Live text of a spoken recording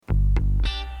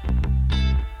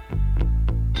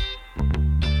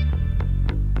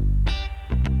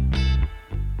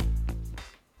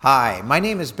Hi, my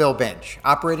name is Bill Bench,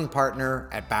 operating partner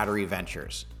at Battery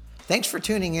Ventures. Thanks for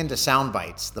tuning in to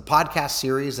Soundbites, the podcast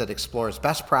series that explores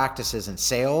best practices in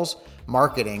sales,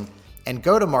 marketing, and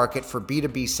go-to-market for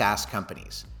B2B SaaS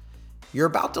companies. You're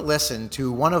about to listen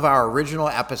to one of our original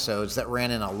episodes that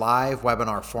ran in a live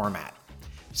webinar format.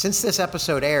 Since this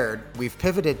episode aired, we've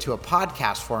pivoted to a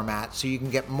podcast format so you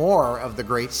can get more of the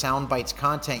great Soundbites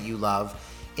content you love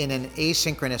in an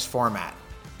asynchronous format.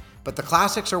 But the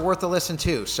classics are worth a listen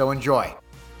too, so enjoy.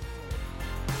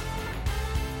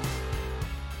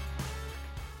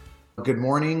 Good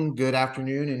morning, good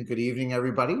afternoon, and good evening,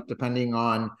 everybody, depending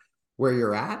on where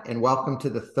you're at. And welcome to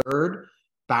the third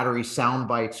Battery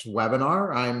Soundbites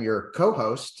webinar. I'm your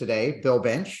co-host today, Bill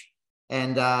Bench,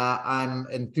 and I'm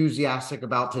enthusiastic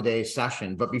about today's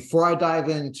session. But before I dive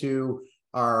into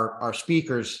our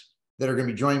speakers that are going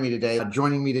to be joining me today.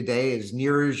 Joining me today is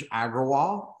Neeraj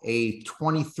Agrawal, a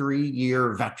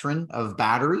 23-year veteran of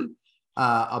Battery,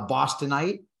 a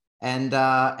Bostonite, and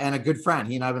a good friend.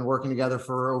 He and I have been working together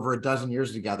for over a dozen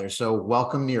years together. So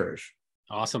welcome, Neeraj.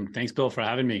 Awesome. Thanks, Bill, for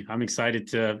having me. I'm excited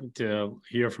to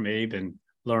hear from Abe and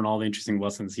learn all the interesting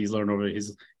lessons he's learned over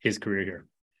his career here.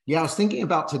 Yeah, I was thinking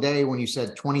about today when you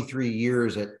said 23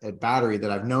 years at Battery, that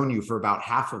I've known you for about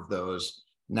half of those.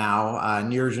 Now,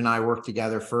 Neeraj and I worked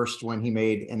together first when he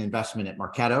made an investment at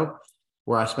Marketo,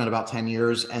 where I spent about 10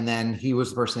 years. And then he was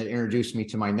the person that introduced me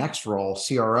to my next role,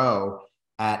 CRO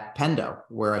at Pendo,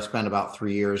 where I spent about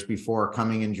 3 years before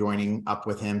coming and joining up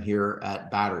with him here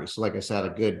at Battery. So like I said, a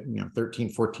good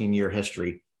 13, 14-year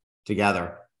history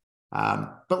together.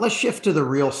 But let's shift to the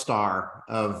real star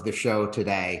of the show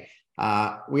today.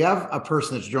 We have a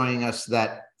person that's joining us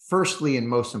that firstly and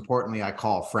most importantly, I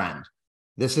call a friend.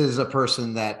 This is a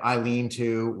person that I lean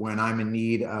to when I'm in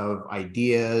need of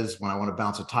ideas, when I want to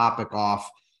bounce a topic off,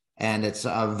 and it's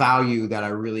a value that I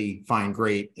really find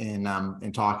great in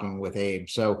talking with Abe.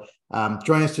 So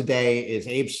joining us today is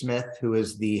Abe Smith, who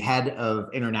is the head of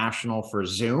international for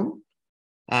Zoom.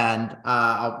 And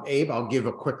Abe, I'll give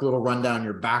a quick little rundown on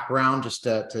your background just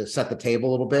to set the table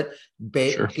a little bit.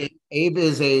 Sure. Abe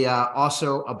is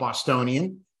also a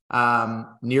Bostonian.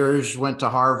 Neeraj went to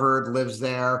Harvard, lives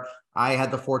there. I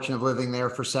had the fortune of living there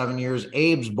for 7 years.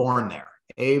 Abe's born there.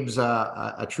 Abe's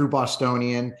a true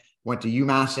Bostonian, went to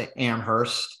UMass at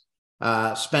Amherst,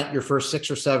 spent your first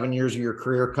 6 or 7 years of your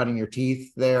career cutting your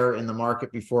teeth there in the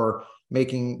market before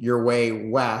making your way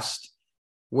west,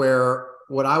 where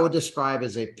what I would describe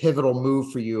as a pivotal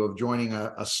move for you of joining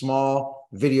a small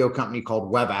video company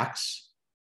called WebEx,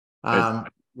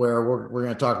 where we're going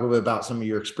to talk a little bit about some of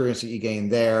your experience that you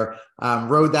gained there.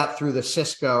 Rode that through the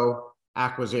Cisco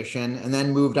acquisition, and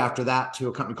then moved after that to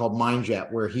a company called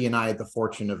Mindjet, where he and I had the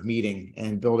fortune of meeting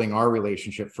and building our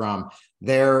relationship from.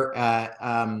 There,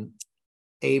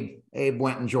 Abe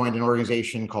went and joined an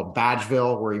organization called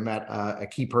Badgeville, where he met a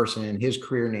key person in his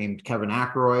career named Kevin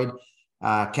Ackroyd.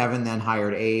 Kevin then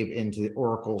hired Abe into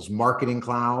Oracle's Marketing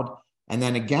Cloud, and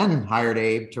then again hired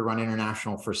Abe to run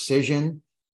international for Cision,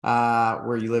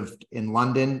 where you lived in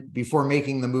London, before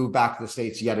making the move back to the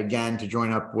States yet again to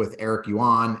join up with Eric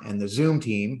Yuan and the Zoom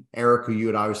team. Eric, who you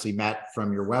had obviously met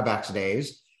from your WebEx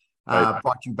days,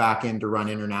 brought you back in to run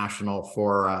international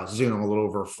for Zoom a little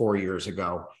over 4 years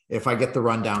ago, if I get the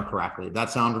rundown correctly.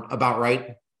 That sound about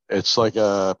right? It's like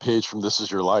a page from This Is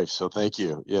Your Life. So thank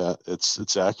you. Yeah,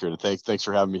 it's accurate. Thanks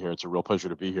for having me here. It's a real pleasure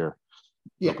to be here.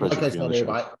 Yeah, like I said, Abe,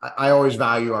 I always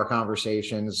value our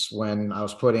conversations. When I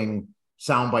was putting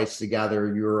Soundbites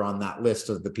together, you were on that list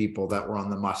of the people that were on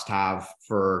the must-have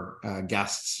for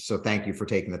guests. So thank you for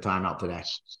taking the time out today.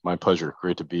 It's my pleasure.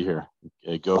 Great to be here.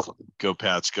 Okay, go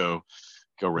Pats, go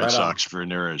Red Sox for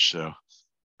Neeraj. So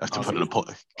I have to put in a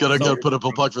plug. Gotta put up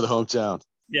a plug for the hometown.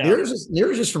 Yeah.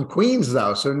 Neeraj is from Queens,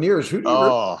 though. So Neeraj, who do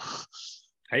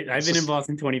you? I've been in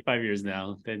Boston 25 years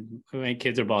now. My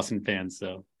kids are Boston fans,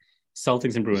 so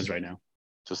Celtics and Bruins right now.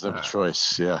 Just have a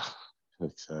choice. Yeah,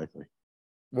 exactly.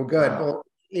 Well, good. Well,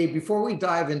 hey, before we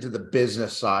dive into the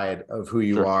business side of who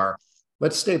you are,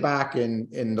 let's stay back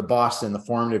in the Boston, the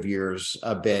formative years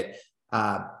a bit.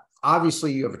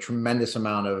 Obviously, you have a tremendous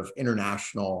amount of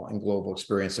international and global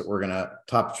experience that we're going to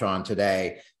touch on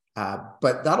today.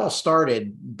 But that all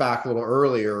started back a little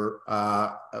earlier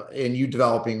in you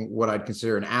developing what I'd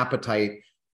consider an appetite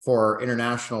for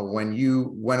international when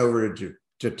you went over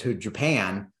to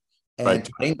Japan and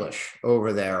taught English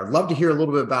over there. I'd love to hear a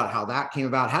little bit about how that came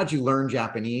about. How'd you learn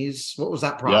Japanese? What was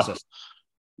that process?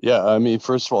 Yeah. I mean,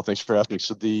 first of all, thanks for asking.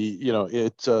 So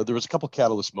there was a couple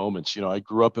catalyst moments. I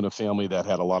grew up in a family that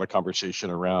had a lot of conversation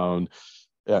around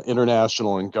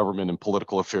international and government and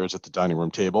political affairs at the dining room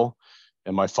table.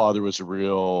 And my father was a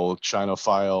real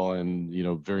Chinophile and,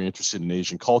 very interested in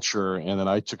Asian culture. And then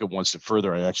I took it one step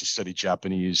further. I actually studied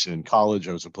Japanese in college.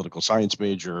 I was a political science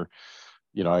major.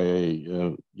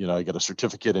 I got a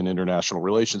certificate in international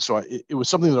relations. So it was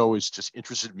something that always just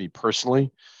interested me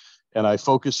personally. And I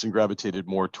focused and gravitated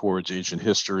more towards Asian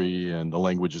history and the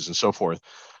languages and so forth.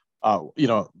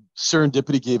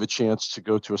 Serendipity gave a chance to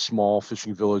go to a small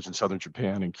fishing village in southern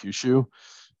Japan in Kyushu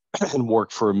and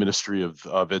work for a Ministry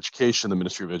of Education, the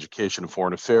Ministry of Education and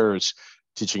Foreign Affairs,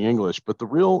 teaching English. But the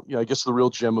real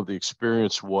gem of the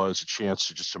experience was a chance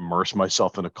to just immerse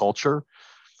myself in a culture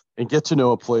and get to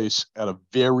know a place at a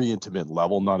very intimate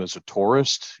level, not as a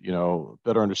tourist,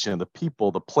 better understand the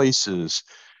people, the places,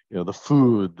 the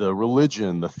food, the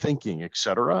religion, the thinking, et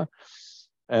cetera.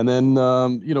 And then,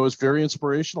 it was very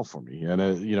inspirational for me. And,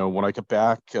 when I got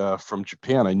back from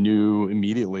Japan, I knew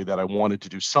immediately that I wanted to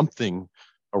do something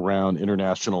around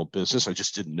international business. I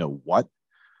just didn't know what.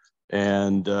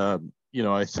 And,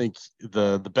 I think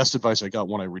the best advice I got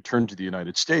when I returned to the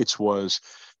United States was,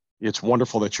 it's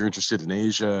wonderful that you're interested in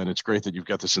Asia, and it's great that you've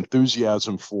got this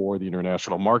enthusiasm for the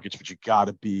international markets, but you got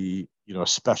to be, a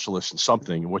specialist in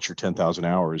something. What's your 10,000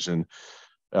 hours? And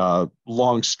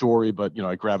long story, but,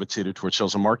 I gravitated towards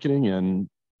sales and marketing, and,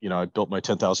 I built my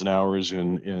 10,000 hours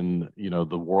in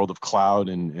the world of cloud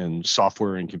and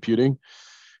software and computing.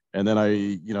 And then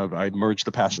I merged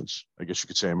the passions. I guess you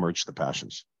could say I merged the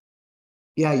passions.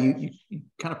 Yeah, you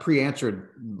kind of pre-answered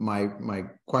my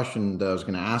question that I was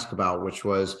going to ask about, which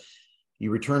was, you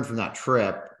returned from that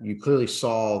trip. You clearly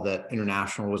saw that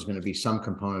international was going to be some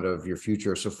component of your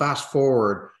future. So fast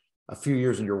forward a few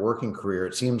years in your working career,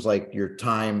 it seems like your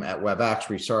time at WebEx,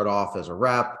 where you started off as a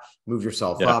rep, move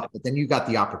yourself up, but then you got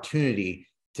the opportunity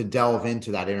to delve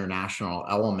into that international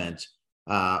element.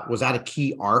 Was that a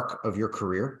key arc of your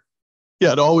career?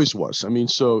 Yeah, it always was. I mean,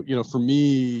 so, for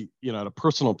me, at a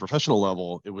personal and professional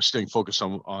level, it was staying focused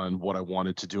on what I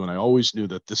wanted to do. And I always knew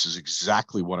that this is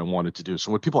exactly what I wanted to do.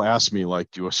 So when people ask me, like,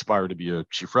 do you aspire to be a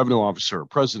chief revenue officer or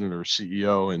president or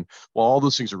CEO? And while all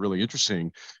those things are really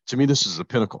interesting, to me, this is the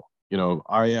pinnacle.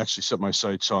 I actually set my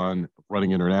sights on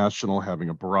running international, having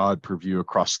a broad purview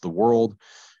across the world,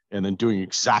 and then doing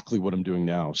exactly what I'm doing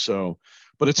now. So,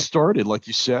 but it started, like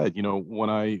you said, when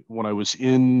I was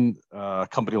in a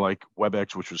company like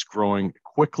WebEx, which was growing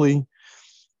quickly,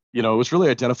 it was really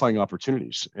identifying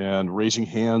opportunities and raising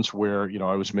hands where,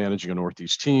 I was managing a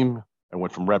Northeast team. I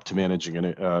went from rep to managing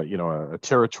a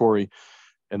territory.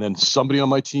 And then somebody on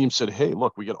my team said, hey,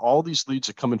 look, we get all these leads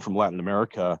that come in from Latin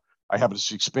America. I happen to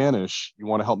speak Spanish. You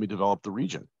want to help me develop the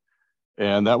region?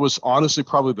 And that was honestly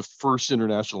probably the first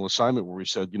international assignment where we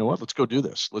said, you know what, let's go do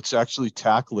this. Let's actually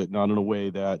tackle it, not in a way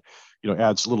that,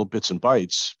 adds little bits and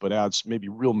bytes, but adds maybe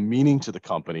real meaning to the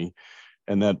company.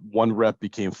 And that one rep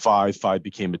became five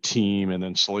became a team. And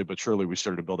then slowly but surely, we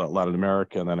started to build out Latin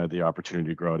America, and then had the opportunity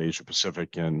to grow out Asia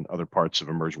Pacific and other parts of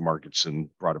emerging markets and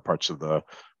broader parts of the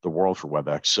world for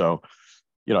WebEx. So,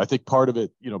 I think part of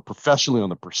it, professionally on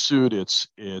the pursuit,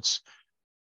 it's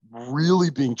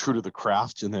really being true to the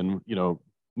craft, and then,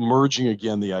 merging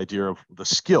again the idea of the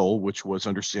skill, which was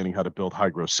understanding how to build high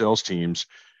growth sales teams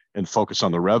and focus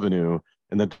on the revenue,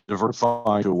 and then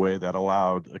diversifying to a way that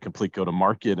allowed a complete go to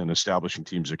market and establishing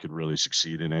teams that could really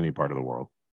succeed in any part of the world.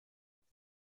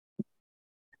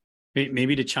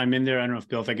 Maybe to chime in there, I don't know if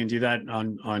Bill, if I can do that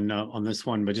on this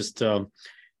one, but just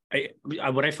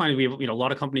what I find is we have, a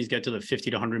lot of companies get to the 50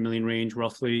 to 100 million range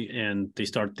roughly, and they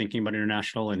start thinking about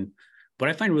international. And what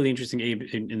I find really interesting, Abe,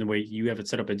 in the way you have it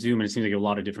set up at Zoom, and it seems like you have a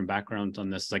lot of different backgrounds on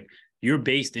this, like you're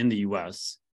based in the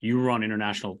US, you run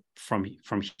international from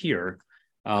here.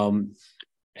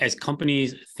 As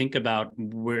companies think about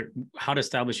how to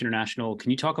establish international,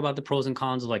 can you talk about the pros and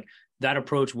cons of like that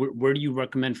approach? Where do you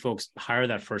recommend folks hire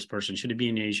that first person? Should it be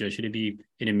in Asia? Should it be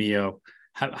in EMEA?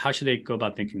 How should they go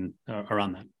about thinking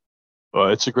around that?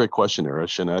 It's a great question,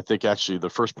 Arish. And I think actually the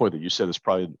first point that you said is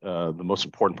probably the most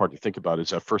important part to think about is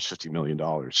that first $50 million.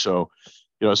 So,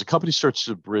 as a company starts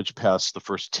to bridge past the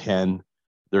first 10,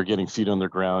 they're getting feet on the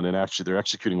ground, and actually they're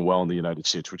executing well in the United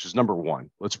States, which is number one.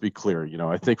 Let's be clear.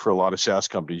 I think for a lot of SaaS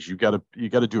companies, you got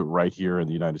to do it right here in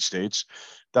the United States.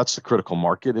 That's the critical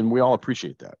market, and we all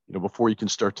appreciate that. Before you can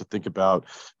start to think about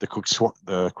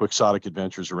the quixotic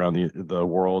adventures around the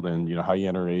world, and how you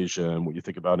enter Asia and what you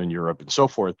think about in Europe and so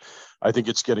forth, I think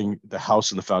it's getting the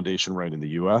house and the foundation right in the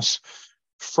U.S.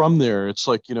 From there, it's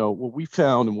like, what we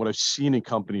found and what I've seen in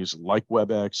companies like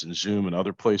WebEx and Zoom and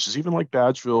other places, even like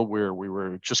Badgeville, where we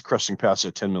were just cresting past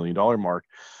that $10 million mark,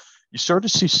 you start to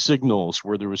see signals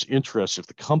where there was interest. If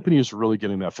the company is really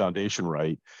getting that foundation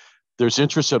right, there's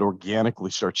interest that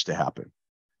organically starts to happen.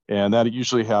 And that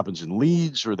usually happens in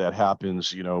leads, or that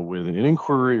happens, with an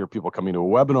inquiry or people coming to a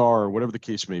webinar or whatever the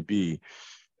case may be.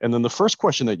 And then the first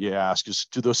question that you ask is,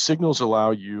 do those signals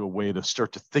allow you a way to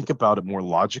start to think about it more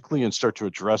logically and start to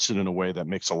address it in a way that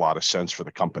makes a lot of sense for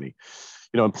the company?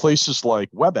 In places like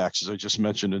WebEx, as I just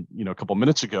mentioned, a couple of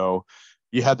minutes ago,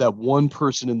 you had that one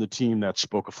person in the team that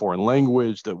spoke a foreign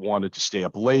language that wanted to stay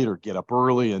up late or get up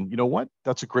early. And you know what?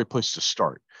 That's a great place to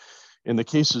start. In the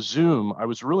case of Zoom, I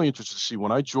was really interested to see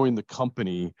when I joined the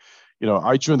company,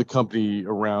 I joined the company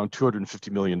around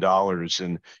 $250 million.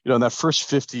 And, in that first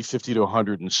 50 to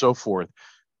 100 and so forth,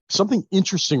 something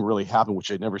interesting really happened,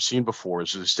 which I'd never seen before,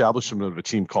 is the establishment of a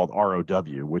team called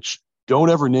ROW, which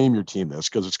don't ever name your team this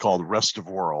because it's called Rest of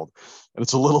World. And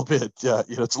it's a little bit,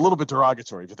 it's a little bit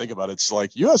derogatory if you think about it. It's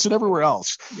like US and everywhere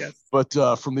else. Yes. But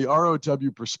from the ROW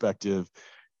perspective,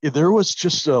 there was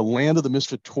just a land of the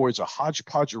misfit toys, a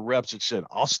hodgepodge of reps that said,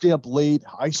 I'll stay up late.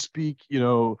 I speak,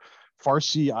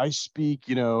 Farsi. I speak,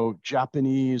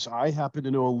 Japanese. I happen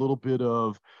to know a little bit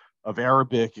of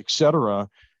Arabic, et cetera.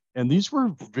 And these were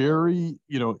very,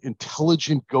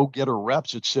 intelligent go-getter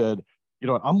reps that said,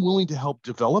 I'm willing to help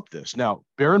develop this. Now,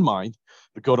 bear in mind,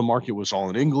 the go-to-market was all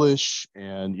in English,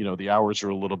 and, the hours are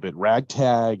a little bit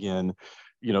ragtag, and,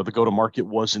 the go-to-market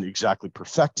wasn't exactly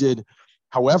perfected.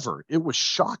 However, it was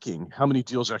shocking how many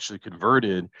deals actually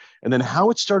converted, and then how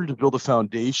it started to build a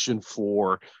foundation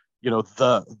for,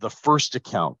 the first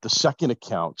account, the second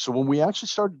account. So when we actually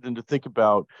started to think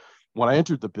about, when I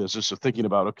entered the business of thinking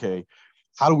about, okay,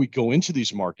 how do we go into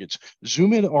these markets?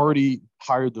 Zoom had already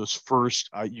hired those first,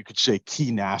 you could say, key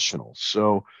nationals.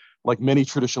 So like many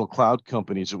traditional cloud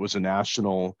companies, it was a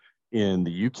national in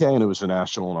the UK and it was a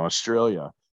national in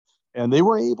Australia. And they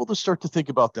were able to start to think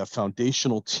about that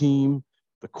foundational team,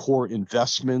 the core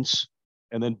investments,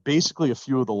 and then basically a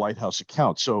few of the lighthouse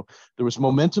accounts. So there was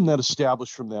momentum that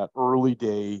established from that early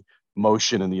day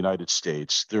motion in the United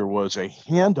States. There was a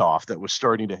handoff that was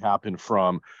starting to happen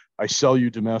from, I sell you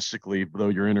domestically, though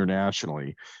you're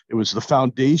internationally. It was the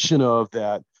foundation of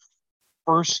that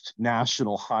first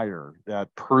national hire,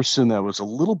 that person that was a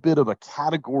little bit of a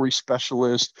category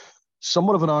specialist,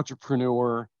 somewhat of an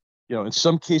entrepreneur. In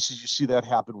some cases, you see that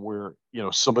happen where,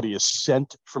 somebody is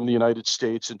sent from the United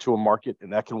States into a market,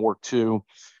 and that can work too.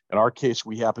 In our case,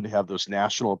 we happen to have those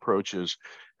national approaches.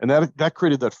 And that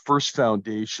created that first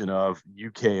foundation of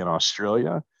UK and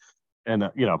Australia. And,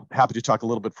 happy to talk a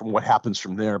little bit from what happens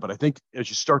from there. But I think as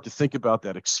you start to think about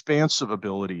that expansive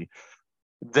ability,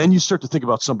 then you start to think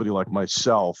about somebody like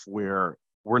myself, where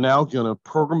we're now going to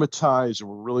programatize, and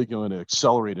we're really going to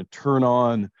accelerate and turn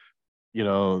on,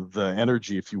 the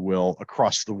energy, if you will,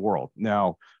 across the world.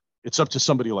 Now, it's up to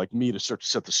somebody like me to start to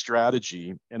set the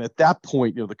strategy. And at that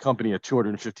point, the company at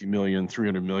 250 million,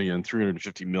 300 million,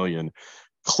 350 million,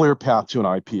 clear path to an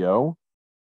IPO.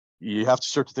 You have to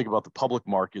start to think about the public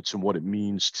markets and what it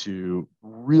means to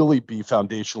really be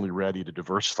foundationally ready to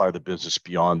diversify the business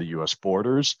beyond the US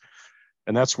borders.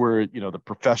 And that's where, the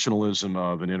professionalism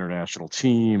of an international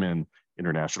team and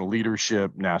international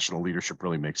leadership, national leadership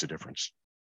really makes a difference.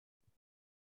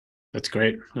 That's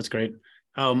great. That's great.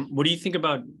 What do you think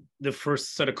about the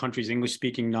first set of countries, English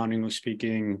speaking, non-English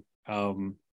speaking? I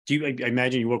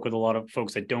imagine you work with a lot of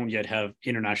folks that don't yet have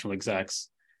international execs.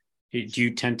 Do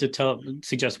you tend to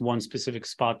suggest one specific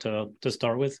spot to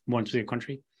start with, one specific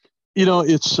country?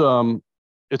 It's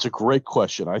a great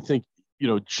question. I think,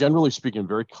 generally speaking,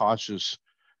 very cautious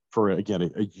for, again,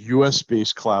 a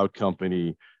US-based cloud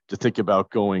company to think about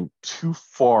going too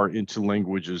far into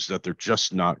languages that they're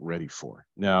just not ready for.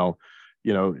 Now,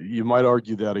 you might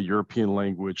argue that a European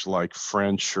language like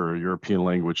French or a European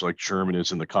language like German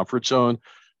is in the comfort zone.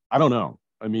 I don't know.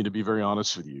 I mean, to be very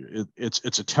honest with you,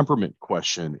 it's a temperament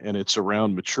question, and it's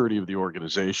around maturity of the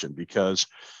organization, because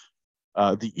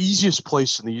the easiest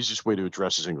place and the easiest way to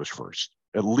address is English first.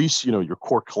 At least, your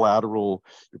core collateral,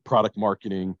 your product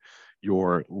marketing,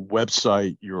 your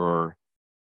website, your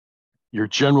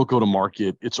general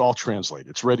go-to-market, it's all translated.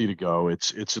 It's ready to go.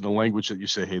 It's in a language that you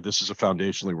say, hey, this is a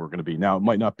foundationally we're going to be. Now, it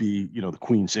might not be, the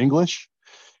Queen's English,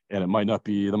 and it might not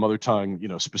be the mother tongue,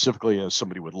 specifically as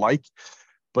somebody would like,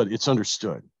 but it's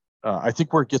understood. I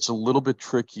think where it gets a little bit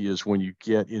tricky is when you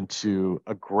get into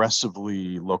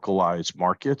aggressively localized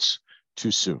markets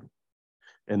too soon.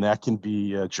 And that can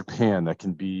be Japan, that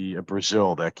can be a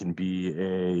Brazil, that can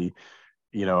be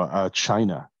a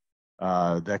China.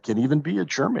 That can even be a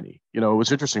Germany. It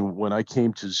was interesting when I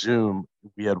came to Zoom,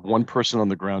 we had one person on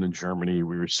the ground in Germany.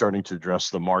 We were starting to address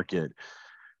the market,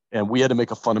 and we had to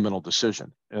make a fundamental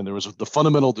decision. And the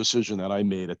fundamental decision that I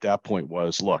made at that point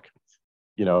was, look,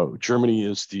 Germany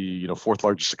is the fourth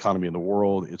largest economy in the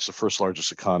world. It's the first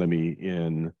largest economy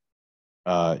in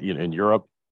In Europe,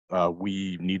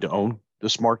 we need to own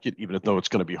this market, even though it's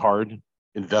going to be hard.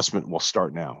 Investment will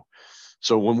start now.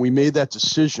 So when we made that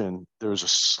decision, there's a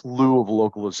slew of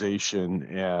localization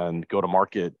and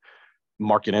go-to-market,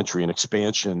 market entry and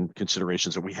expansion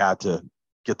considerations that we had to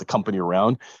get the company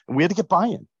around, and we had to get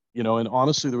buy-in. And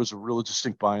honestly, there was a real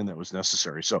distinct buy-in that was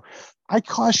necessary. So I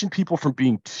caution people from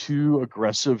being too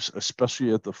aggressive,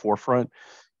 especially at the forefront.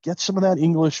 Get some of that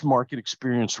English market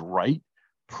experience right,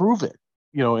 prove it,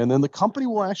 and then the company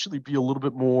will actually be a little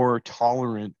bit more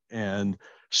tolerant and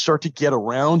start to get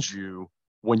around you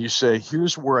when you say,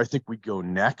 here's where I think we go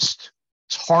next.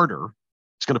 It's harder.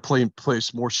 It's going to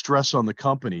place more stress on the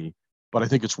company, but I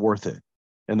think it's worth it.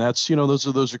 And that's,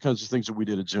 those are kinds of things that we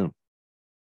did at Zoom.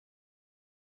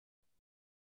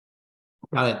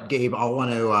 Got it, Gabe. I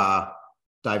want to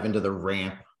dive into the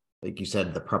ramp, like you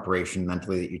said, the preparation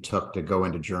mentally that you took to go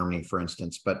into Germany, for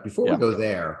instance. But before we go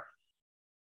there,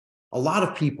 a lot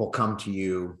of people come to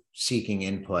you seeking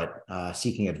input,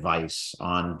 seeking advice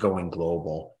on going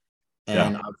global.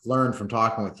 And I've learned from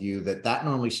talking with you that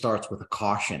normally starts with a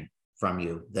caution from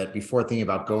you, that before thinking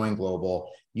about going global,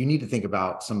 you need to think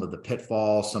about some of the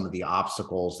pitfalls, some of the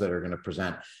obstacles that are going to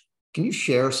present. Can you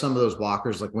share some of those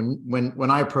blockers? Like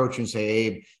when I approach you and say,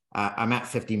 Abe, I'm at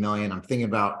 50 million, I'm thinking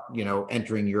about,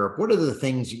 entering Europe. What are the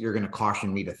things that you're going to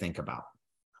caution me to think about?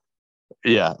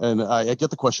 Yeah. And I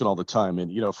get the question all the time.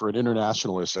 And, for an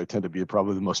internationalist, I tend to be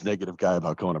probably the most negative guy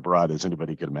about going abroad as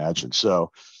anybody can imagine.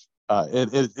 So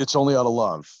it's only out of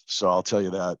love. So I'll tell you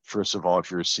that, first of all, if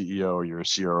you're a CEO or you're a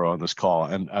CRO on this call,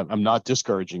 and I'm not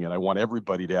discouraging it. I want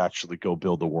everybody to actually go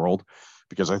build the world,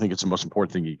 because I think it's the most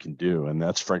important thing you can do. And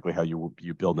that's frankly how you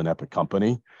build an epic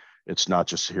company. It's not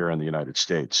just here in the United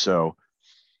States. So,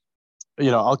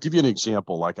 I'll give you an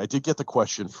example. Like, I did get the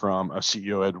question from a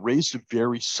CEO who had raised a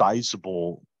very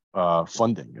sizable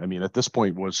funding. I mean, at this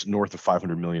point was north of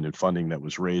 500 million in funding that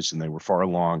was raised, and they were far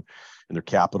along in their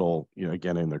capital,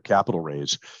 in their capital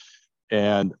raise.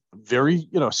 And very,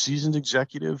 seasoned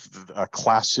executive, a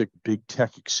classic big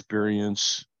tech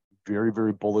experience, very,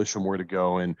 very bullish on where to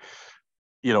go. And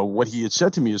what he had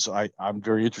said to me is, I'm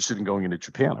very interested in going into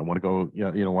Japan. I want to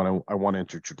go, I want to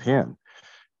enter Japan.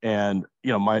 And,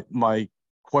 my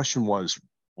question was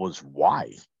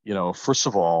why? First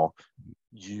of all,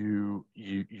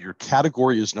 your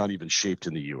category is not even shaped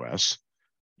in the US.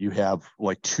 You have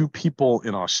like 2 people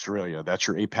in Australia. That's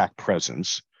your APAC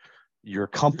presence. Your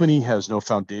company has no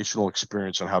foundational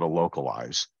experience on how to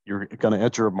localize. You're going to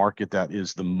enter a market that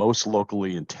is the most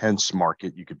locally intense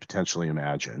market you could potentially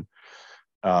imagine.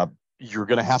 You're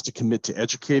going to have to commit to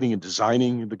educating and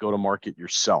designing the go-to-market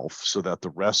yourself, so that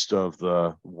the rest of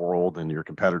the world and your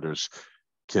competitors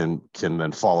can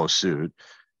then follow suit.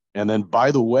 And then,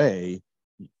 by the way,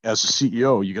 as a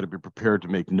CEO, you got to be prepared to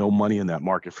make no money in that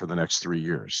market for the next 3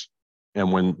 years.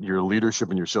 And when your leadership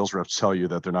and your sales reps tell you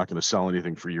that they're not going to sell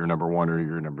anything for year number 1 or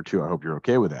year number 2, I hope you're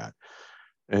okay with that.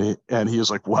 And he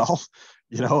was like, well,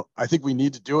 I think we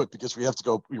need to do it because we're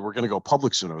going to go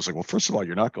public soon. I was like, well, first of all,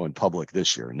 you're not going public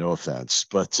this year. No offense.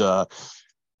 But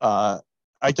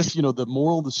I guess, the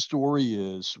moral of the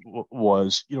story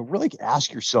was, really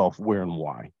ask yourself where and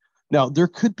why. Now, there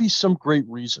could be some great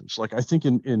reasons. Like, I think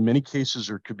in many cases,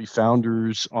 there could be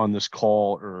founders on this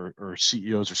call or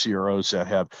CEOs or CROs that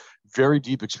have very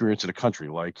deep experience in a country.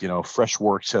 Like,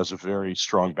 Freshworks has a very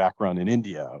strong background in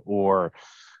India, or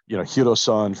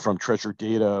Hiro-san from Treasure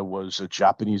Data was a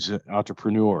Japanese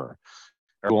entrepreneur.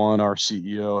 Erwan, our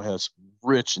CEO, has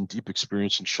rich and deep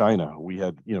experience in China. We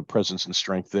had, presence and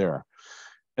strength there.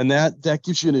 And that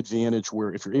gives you an advantage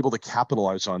where, if you're able to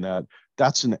capitalize on that,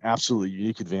 that's an absolutely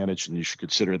unique advantage, and you should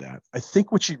consider that. I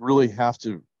think what you really have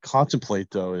to contemplate,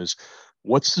 though, is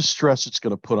what's the stress it's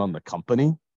going to put on the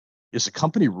company? Is the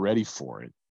company ready for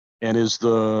it? And is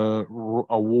the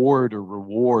award or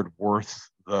reward worth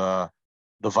the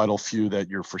vital few that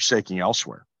you're forsaking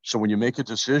elsewhere? So when you make a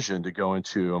decision to go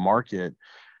into a market,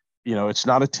 it's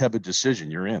not a tepid decision.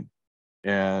 You're in.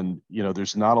 And,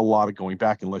 there's not a lot of going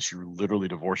back unless you literally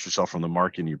divorce yourself from the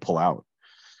market and you pull out.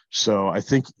 So I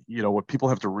think, what people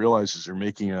have to realize is they're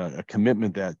making a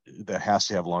commitment that has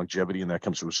to have longevity, and that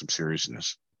comes with some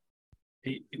seriousness.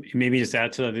 Maybe just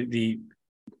add to that,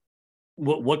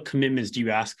 what commitments do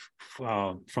you ask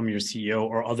from your CEO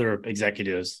or other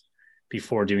executives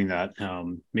before doing that?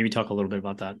 Maybe talk a little bit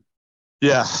about that.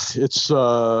 Yeah, it's it's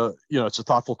a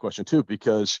thoughtful question too,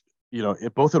 because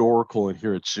both at Oracle and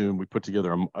here at Zoom, we put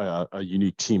together a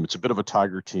unique team. It's a bit of a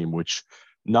tiger team, which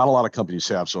Not a lot of companies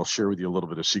have. So I'll share with you a little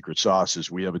bit of secret sauce. Is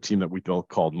we have a team that we built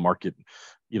called market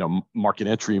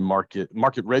entry, market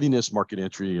readiness, market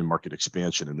entry, and market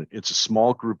expansion. And it's a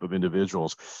small group of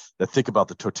individuals that think about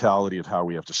the totality of how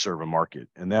we have to serve a market.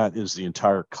 And that is the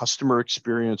entire customer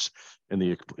experience and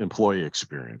the employee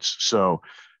experience. So,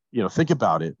 think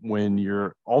about it when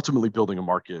you're ultimately building a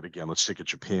market. Again, let's take a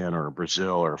Japan or a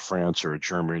Brazil or a France or a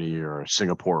Germany or a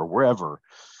Singapore or wherever.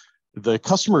 The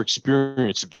customer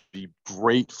experience would be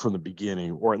great from the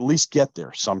beginning, or at least get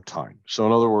there sometime. So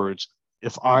in other words,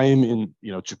 if I'm in,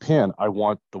 Japan, I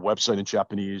want the website in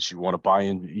Japanese. You want to buy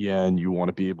in yen. You want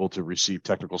to be able to receive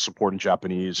technical support in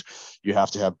Japanese. You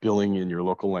have to have billing in your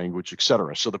local language, et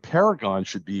cetera. So the paragon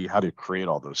should be how to create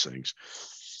all those things.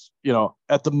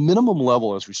 At the minimum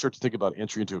level, as we start to think about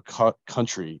entry into a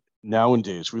country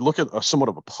nowadays, we look at somewhat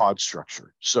of a pod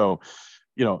structure. So,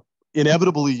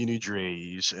 inevitably you need your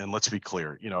AEs, and let's be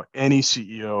clear, any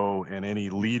CEO and any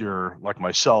leader like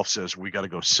myself says we got to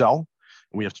go sell.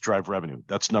 We have to drive revenue.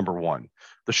 That's number one.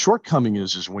 The shortcoming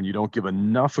is when you don't give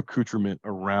enough accoutrement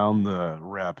around the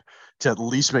rep to at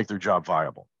least make their job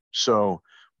viable. So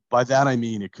by that, I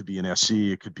mean, it could be an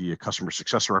SE, it could be a customer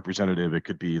success representative, it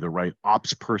could be the right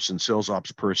ops person, sales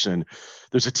ops person.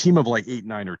 There's a team of like 8,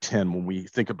 9, or 10 when we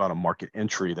think about a market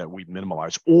entry that we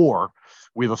minimalize, or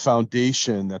we have a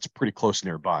foundation that's pretty close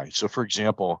nearby. So for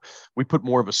example, we put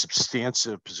more of a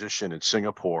substantive position in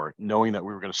Singapore, knowing that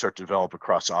we were going to start to develop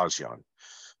across ASEAN.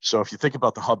 So if you think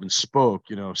about the hub and spoke,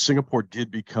 Singapore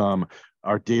did become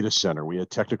our data center. We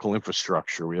had technical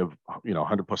infrastructure. We have,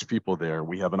 100 plus people there.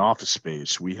 We have an office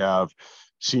space. We have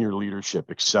senior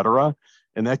leadership, et cetera.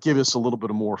 And that gave us a little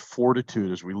bit of more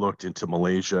fortitude as we looked into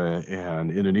Malaysia and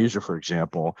Indonesia, for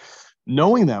example,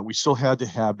 knowing that we still had to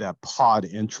have that pod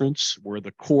entrance where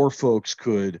the core folks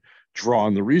could draw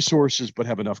on the resources, but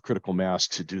have enough critical mass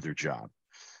to do their job.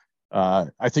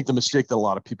 I think the mistake that a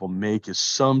lot of people make is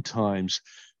sometimes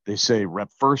they say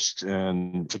rep first,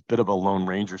 and it's a bit of a Lone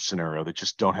Ranger scenario. They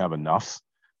just don't have enough,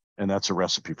 and that's a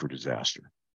recipe for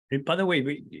disaster. And by the way,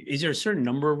 is there a certain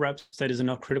number of reps that is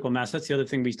enough critical mass? That's the other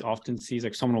thing we often see is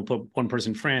like someone will put one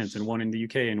person in France and one in the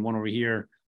UK and one over here.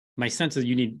 My sense is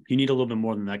you need a little bit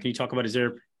more than that. Can you talk about, is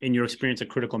there, in your experience, a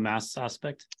critical mass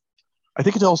aspect? I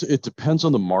think it depends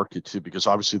on the market too, because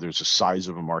obviously there's a size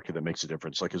of a market that makes a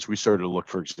difference. Like as we started to look,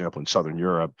 for example, in Southern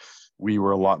Europe, we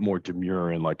were a lot more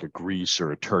demure in like a Greece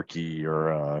or a Turkey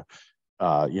or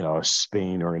a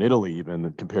Spain or an Italy,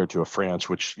 even compared to a France,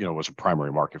 which, was a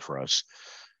primary market for us.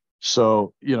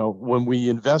 So, when we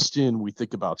invest we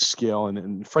think about scale,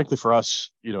 and frankly for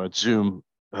us, at Zoom,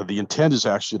 the intent is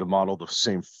actually to model the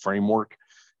same framework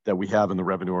that we have in the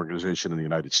revenue organization in the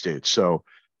United States. So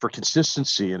for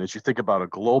consistency, and as you think about a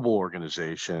global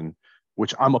organization,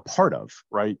 which I'm a part of,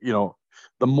 right?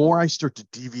 The more I start to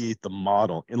deviate the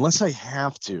model, unless I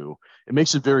have to, it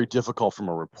makes it very difficult from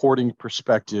a reporting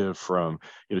perspective, from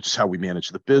just how we manage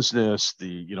the business,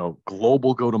 the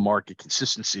global go-to-market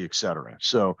consistency, et cetera.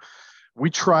 So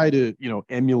we try to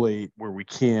emulate where we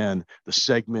can the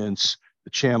segments,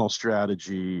 the channel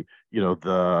strategy,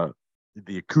 the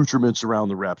accoutrements around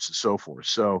the reps and so forth.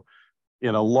 So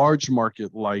in a large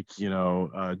market like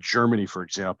Germany, for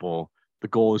example, the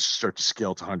goal is to start to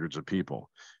scale to hundreds of people.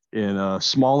 In a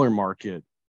smaller market,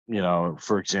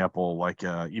 for example, like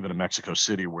even in Mexico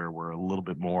City, where we're a little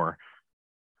bit more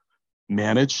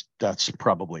managed, that's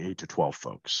probably 8 to 12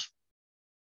 folks.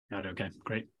 Got it. Okay,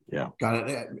 great. Yeah. Got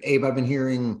it. Abe, I've been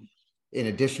hearing, in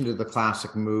addition to the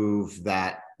classic move,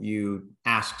 that you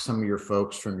ask some of your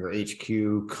folks from your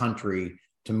HQ country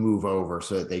to move over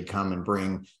so that they come and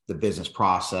bring the business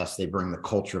process, they bring the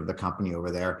culture of the company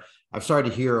over there. I've started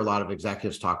to hear a lot of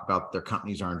executives talk about their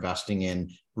companies are investing in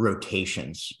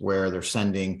rotations where they're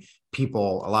sending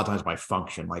people a lot of times by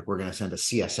function. Like, we're going to send a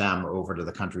CSM over to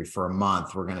the country for a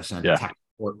month. We're going to send a tech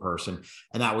support person.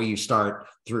 And that way you start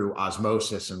through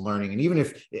osmosis and learning. And even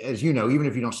if, as you know, even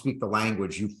if you don't speak the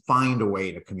language, you find a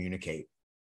way to communicate.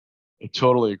 I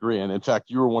totally agree. And in fact,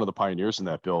 you were one of the pioneers in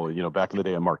that, Bill. Back in the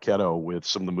day at Marketo, with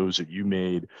some of the moves that you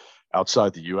made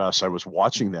outside the US, I was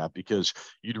watching that because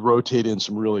you'd rotate in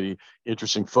some really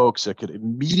interesting folks that could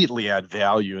immediately add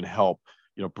value and help,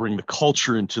 bring the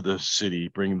culture into the city,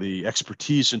 bring the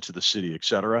expertise into the city, et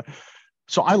cetera.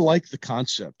 So I like the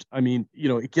concept. I mean,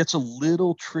 it gets a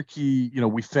little tricky.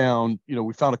 We found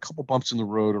a couple bumps in the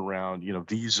road around,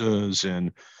 visas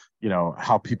and,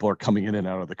 how people are coming in and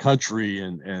out of the country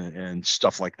and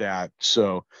stuff like that.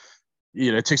 So,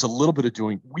 it takes a little bit of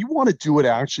doing. We want to do it,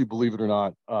 actually, believe it or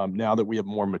not, now that we have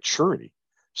more maturity.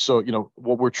 So,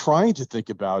 what we're trying to think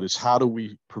about is how do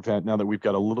we prevent, now that we've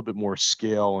got a little bit more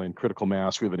scale and critical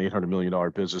mass, we have an $800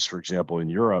 million business, for example, in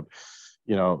Europe,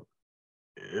 you know,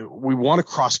 we want to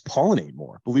cross-pollinate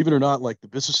more. Believe it or not, like the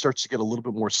business starts to get a little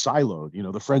bit more siloed. You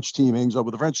know, the French team hangs out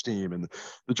with the French team, and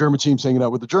the German team's hanging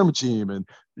out with the German team, and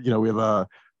we have a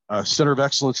center of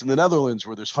excellence in the Netherlands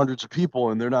where there's hundreds of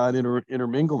people and they're not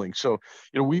intermingling. So,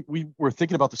 we were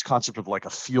thinking about this concept of like a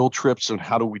field trips, and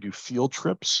how do we do field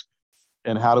trips,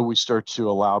 and how do we start to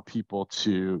allow people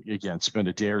to, again, spend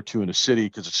a day or two in a city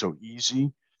because it's so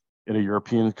easy in a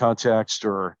European context,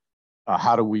 or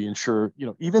how do we ensure,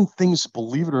 even things,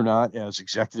 believe it or not, as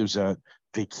executives that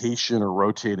vacation or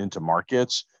rotate into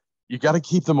markets, you got to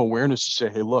keep them awareness to say,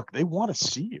 hey, look, they want to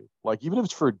see you. Like, even if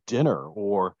it's for dinner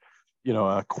or,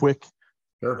 a quick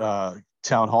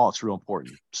town hall, it's real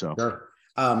important. So, sure.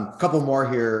 A couple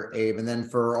more here, Abe, and then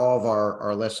for all of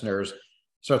our listeners,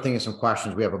 start thinking of some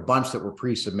questions. We have a bunch that were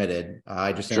pre-submitted.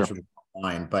 I just answered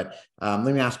online, but let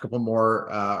me ask a couple more,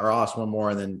 or I'll ask one more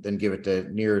and then give it to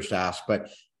Neeraj to ask. But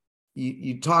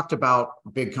you talked about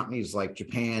big companies like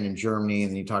Japan and Germany,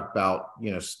 and you talked about,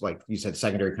 like you said,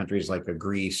 secondary countries like a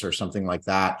Greece or something like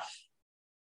that.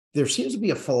 There seems to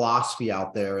be a philosophy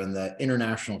out there in the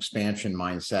international expansion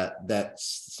mindset that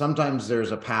sometimes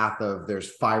there's a path of there's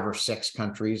 5 or 6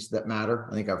 countries that matter.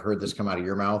 I think I've heard this come out of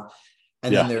your mouth.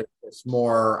 And then there's this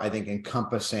more, I think,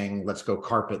 encompassing, let's go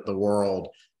carpet the world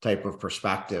type of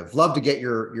perspective. Love to get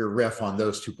your riff on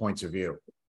those 2 points of view.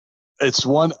 It's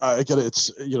one, this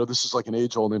is like an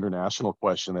age-old international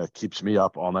question that keeps me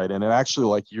up all night. And actually,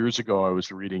 like years ago, I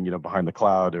was reading, Behind the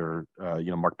Cloud, or,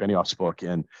 Mark Benioff's book.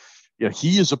 And,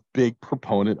 he is a big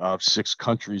proponent of 6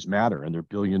 countries matter, and they're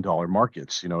billion-dollar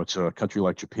markets. It's a country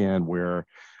like Japan where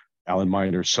Alan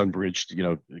Miner, Sunbridge,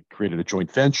 created a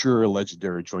joint venture, a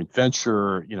legendary joint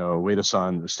venture.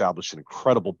 Wade-san established an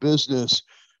incredible business.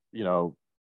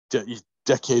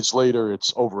 Decades later,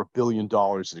 it's over $1 billion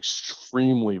and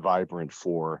extremely vibrant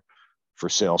for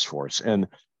Salesforce. And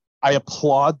I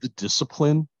applaud the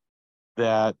discipline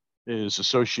that is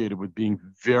associated with being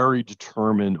very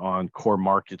determined on core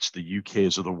markets, the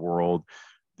UKs of the world,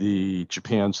 the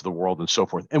Japans of the world, and so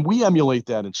forth. And we emulate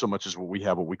that in so much as what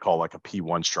we call like a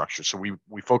P1 structure. So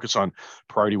we focus on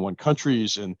priority 1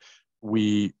 countries, and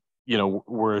we're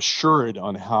assured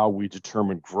on how we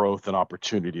determine growth and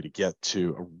opportunity to get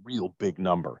to a real big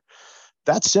number.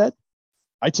 That said,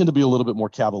 I tend to be a little bit more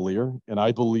cavalier, and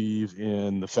I believe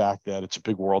in the fact that it's a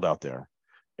big world out there.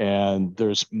 And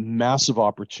there's massive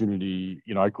opportunity.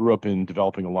 I grew up in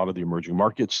developing a lot of the emerging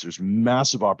markets. There's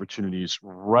massive opportunities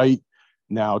right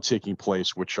now taking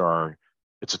place,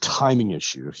 it's a timing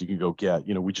issue. If you can go get,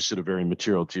 we just did a very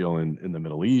material deal in the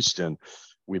Middle East, and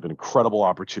we have an incredible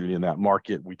opportunity in that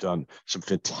market. We've done some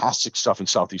fantastic stuff in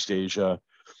Southeast Asia.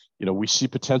 We see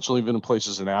potential even in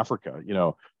places in Africa,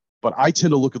 but I tend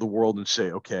to look at the world and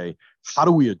say, okay, how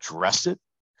do we address it?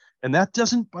 And that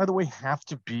doesn't, by the way, have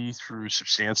to be through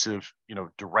substantive,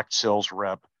 direct sales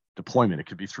rep deployment. It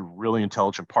could be through really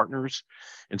intelligent partners.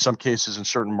 In some cases, in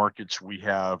certain markets, we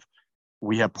have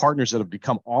partners that have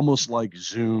become almost like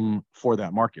Zoom for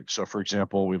that market. So, for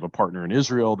example, we have a partner in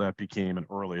Israel that became an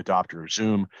early adopter of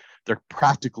Zoom. They're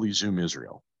practically Zoom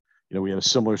Israel. We had a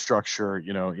similar structure,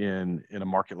 in a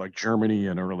market like Germany,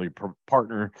 an early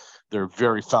partner. They're a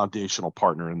very foundational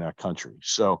partner in that country.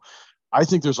 So I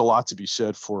think there's a lot to be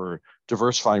said for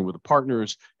diversifying with the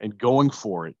partners and going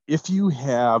for it. If you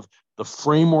have the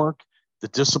framework, the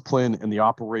discipline, and the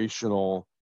operational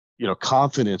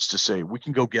confidence to say, we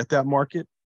can go get that market,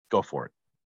 go for it.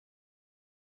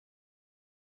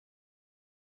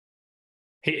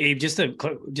 Hey, Abe, just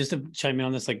to chime in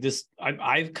on this, like this,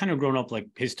 I've kind of grown up like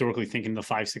historically thinking the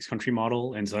 5-6 country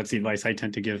model. And so that's the advice I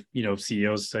tend to give,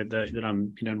 CEOs that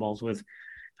I'm involved with.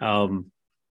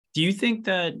 Do you think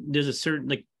that there's a certain,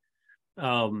 do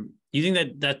you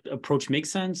think that approach makes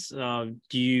sense? But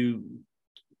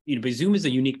Zoom is a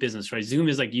unique business, right? Zoom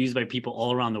is like used by people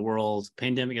all around the world.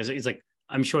 Pandemic is like,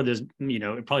 I'm sure there's,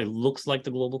 it probably looks like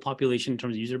the global population in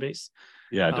terms of user base.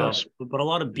 Yeah, it does. But a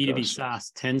lot of B2B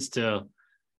SaaS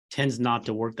tends not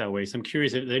to work that way. So I'm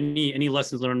curious, if there any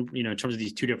lessons learned, in terms of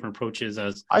these 2 different approaches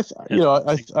I think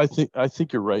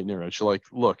you're right, Neeraj. Like,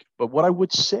 look, but what I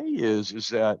would say is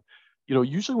that,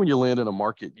 usually when you land in a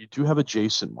market, you do have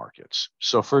adjacent markets.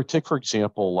 So take for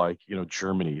example, like,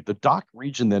 Germany, the DACH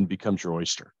region then becomes your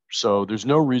oyster. So there's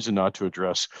no reason not to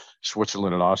address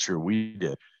Switzerland and Austria. We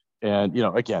did. And,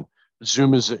 again,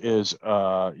 Zoom is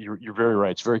you're very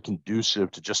right. It's very conducive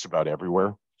to just about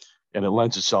everywhere, and it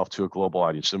lends itself to a global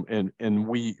audience. And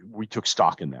we took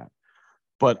stock in that.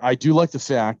 But I do like the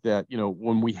fact that,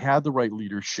 when we had the right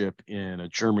leadership in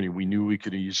Germany, we knew we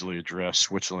could easily address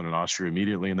Switzerland and Austria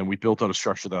immediately. And then we built out a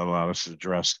structure that allowed us to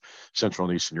address Central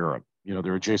and Eastern Europe.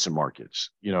 They're adjacent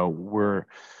markets.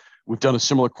 We've done a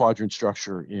similar quadrant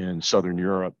structure in Southern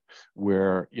Europe,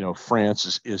 where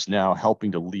France is now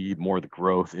helping to lead more of the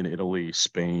growth in Italy,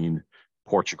 Spain,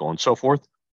 Portugal, and so forth,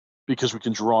 because we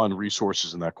can draw on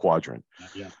resources in that quadrant.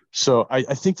 Yeah. So I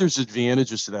think there's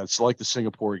advantages to that. It's like the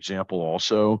Singapore example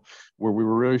also, where we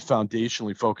were really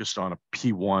foundationally focused on a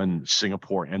P1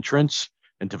 Singapore entrance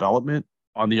and development.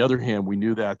 On the other hand, we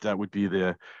knew that that would be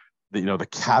the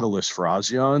catalyst for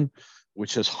ASEAN,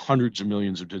 which has hundreds of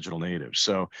millions of digital natives.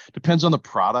 So it depends on the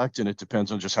product, and it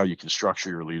depends on just how you can structure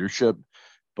your leadership.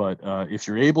 But if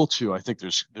you're able to, I think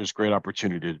there's great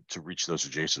opportunity to reach those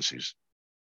adjacencies.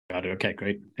 Got it. Okay,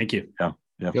 great. Thank you. Yeah.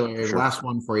 Sure. Sure. Last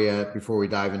one for you before we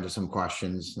dive into some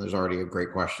questions. There's already a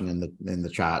great question in the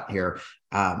chat here.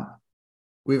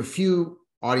 We have a few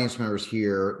audience members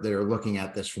here that are looking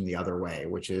at this from the other way,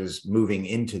 which is moving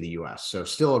into the US. So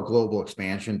still a global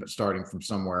expansion, but starting from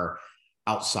somewhere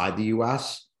outside the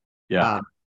US. Yeah.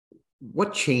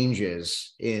 What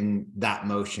changes in that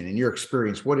motion? In your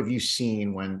experience, what have you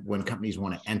seen when companies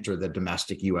want to enter the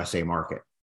domestic USA market?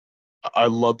 I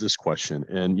love this question.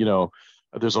 And,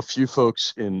 there's a few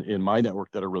folks in my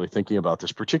network that are really thinking about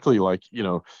this, particularly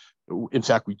in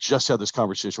fact, we just had this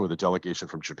conversation with a delegation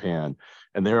from Japan,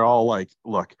 and they're all like,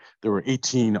 look, there were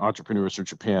 18 entrepreneurs from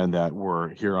Japan that were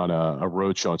here on a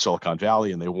roadshow in Silicon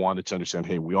Valley, and they wanted to understand,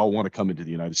 hey, we all want to come into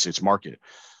the United States market.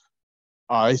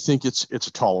 I think it's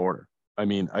a tall order. I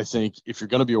mean, I think if you're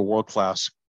going to be a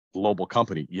world-class global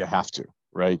company, you have to,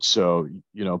 right? So,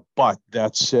 but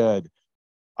that said,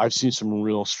 I've seen some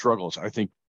real struggles. I think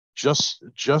just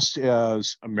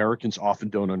as Americans often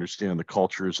don't understand the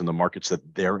cultures and the markets that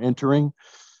they're entering,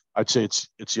 I'd say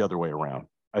it's the other way around.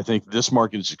 I think this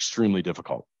market is extremely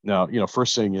difficult. Now,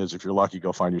 first thing is, if you're lucky,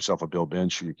 go find yourself a Bill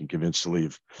Bench who you can convince to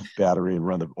leave Battery and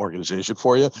run the organization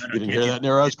for you. You didn't hear that,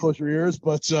 Neeraj? Close your ears.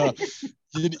 But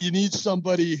you need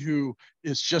somebody who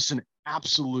is just an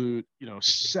absolute,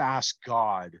 SaaS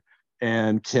god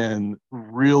and can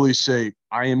really say,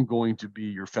 I am going to be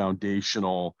your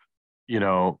foundational,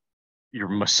 your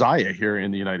messiah here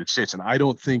in the United States. And I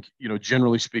don't think,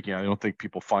 generally speaking, I don't think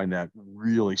people find that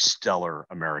really stellar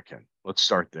American. Let's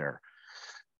start there.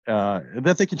 And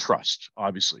that they can trust,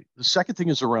 obviously. The second thing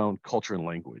is around culture and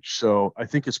language. So I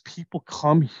think as people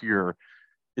come here,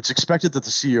 it's expected that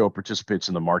the CEO participates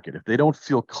in the market. If they don't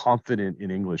feel confident in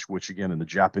English, which again, in the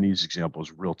Japanese example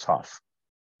is real tough,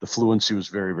 the fluency was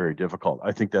very, very difficult.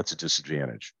 I think that's a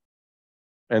disadvantage.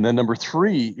 And then number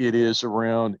three, it is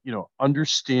around,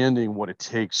 understanding what it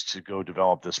takes to go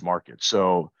develop this market.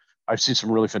 So I've seen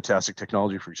some really fantastic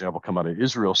technology, for example, come out of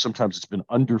Israel. Sometimes it's been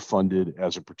underfunded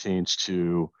as it pertains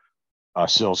to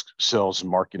sales and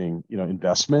marketing,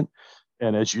 investment.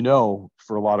 And as you know,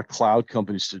 for a lot of cloud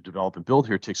companies to develop and build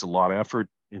here, it takes a lot of effort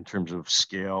in terms of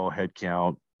scale,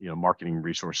 headcount, marketing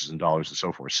resources and dollars and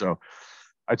so forth. So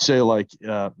I'd say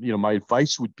my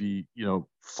advice would be,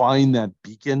 find that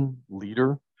beacon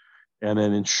leader and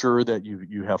then ensure that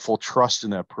you have full trust in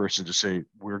that person to say,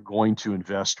 we're going to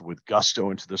invest with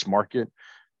gusto into this market,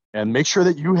 and make sure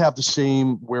that you have the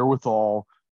same wherewithal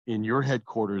in your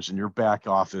headquarters, in your back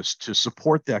office to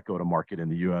support that go-to-market in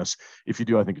the US. If you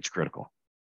do, I think it's critical.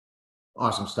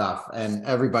 Awesome stuff. And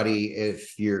everybody,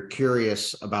 if you're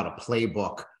curious about a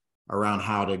playbook around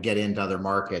how to get into other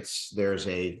markets, there's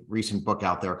a recent book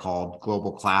out there called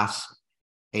Global Class.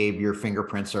 Abe, your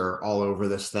fingerprints are all over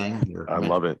this thing. I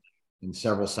love it. In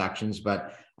several sections,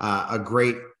 but a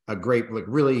great,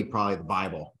 really probably the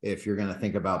Bible if you're going to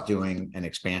think about doing an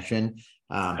expansion.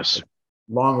 Yes.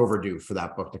 Long overdue for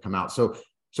that book to come out. So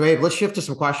Abe, let's shift to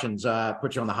some questions.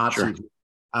 Put you on the hot seat.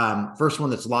 First one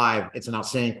that's live. It's an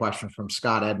outstanding question from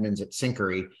Scott Edmonds at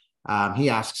Syncery. He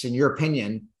asks, in your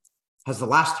opinion, has the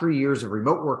last 3 years of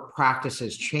remote work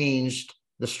practices changed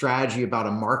the strategy about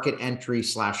a market entry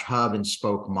 / hub and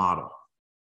spoke model?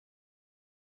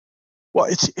 Well,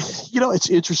 it's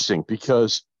interesting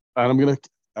because, and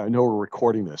I know we're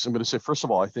recording this. I'm going to say, first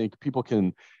of all, I think people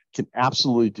can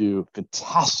absolutely do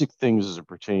fantastic things as it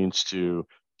pertains to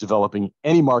developing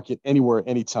any market, anywhere,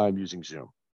 anytime using Zoom.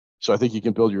 So I think you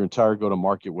can build your entire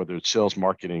go-to-market, whether it's sales,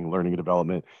 marketing, learning and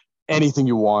development, anything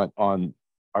you want on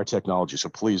our technology. So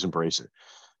please embrace it.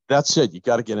 That said, you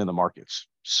got to get in the markets.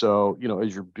 So,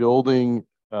 as you're building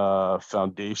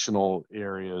foundational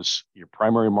areas, your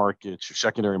primary markets, your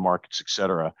secondary markets, et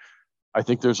cetera, I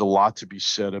think there's a lot to be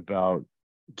said about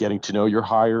getting to know your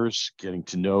hires, getting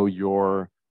to know your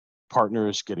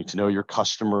partners, getting to know your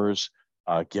customers,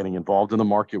 getting involved in the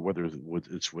market, whether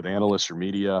it's with analysts or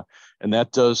media. And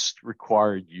that does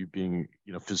require you being,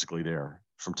 physically there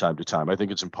from time to time. I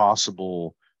think it's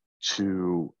impossible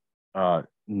to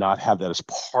not have that as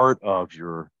part of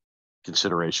your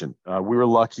consideration. We were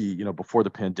lucky, before the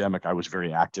pandemic, I was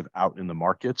very active out in the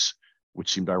markets,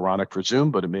 which seemed ironic for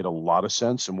Zoom, but it made a lot of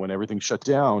sense. And when everything shut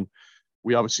down,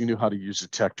 we obviously knew how to use the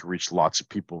tech to reach lots of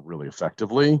people really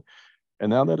effectively. And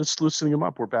now that it's loosening them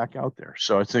up, we're back out there.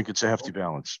 So I think it's a hefty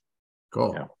balance.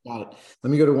 Cool. Yeah. Got it.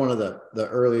 Let me go to one of the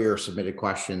earlier submitted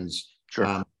questions.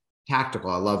 Sure.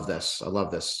 Tactical. I love this.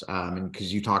 And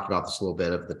because you talked about this a little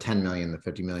bit of the 10 million, the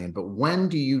 50 million, but when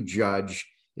do you judge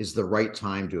is the right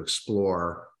time to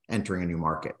explore entering a new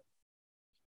market?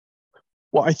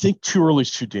 Well, I think too early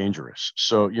is too dangerous.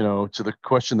 So, to the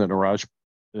question that Niraj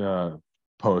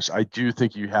posed, I do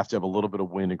think you have to have a little bit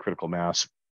of wind and critical mass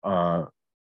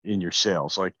in your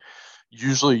sales. Like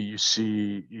usually you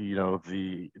see,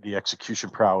 the execution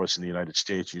prowess in the United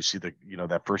States, you see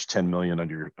that first 10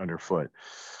 million underfoot.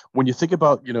 When you think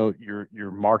about,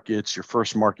 your markets, your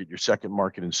first market, your second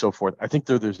market, and so forth, I think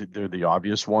they're the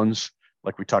obvious ones.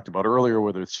 Like we talked about earlier,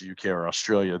 whether it's the UK or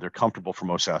Australia, they're comfortable for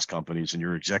most SaaS companies, and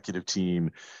your executive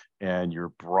team and your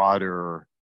broader,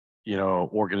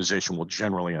 organization will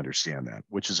generally understand that,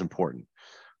 which is important.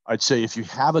 I'd say if you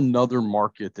have another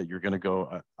market that you're going to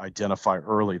go identify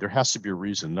early, there has to be a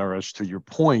reason. Naresh, to your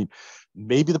point,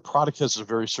 maybe the product has a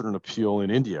very certain appeal in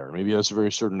India, or maybe it has a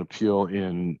very certain appeal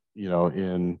in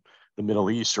the Middle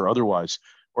East or otherwise,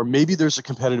 or maybe there's a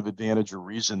competitive advantage or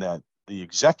reason that the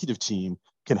executive team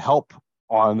can help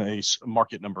on a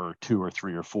market number 2 or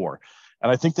 3 or 4. And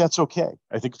I think that's okay.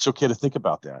 I think it's okay to think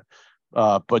about that.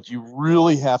 But you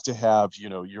really have to have,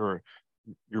 your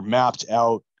mapped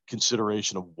out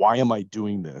consideration of why am I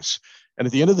doing this? And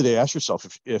at the end of the day, ask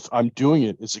yourself, if I'm doing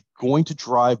it, is it going to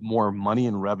drive more money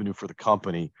and revenue for the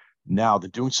company now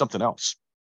than doing something else?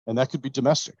 And that could be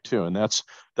domestic too. And that's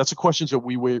the questions that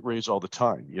we raise all the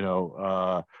time.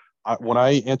 When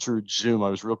I entered Zoom,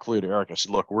 I was real clear to Eric. I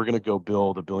said, look, we're going to go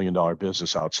build $1 billion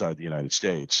business outside the United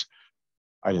States.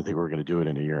 I didn't think we were going to do it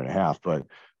in a year and a half, but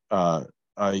I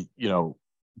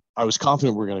was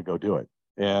confident we were going to go do it.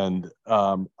 And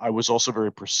I was also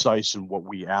very precise in what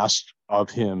we asked of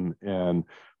him and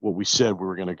what we said we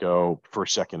were going to go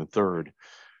first, second, and third.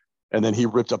 And then he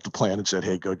ripped up the plan and said,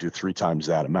 hey, go do 3 times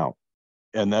that amount.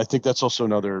 And I think that's also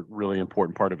another really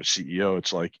important part of a CEO.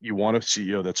 It's like you want a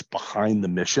CEO that's behind the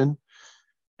mission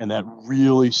and that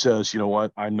really says, you know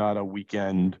what, I'm not a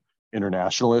weekend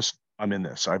internationalist. I'm in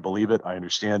this. I believe it. I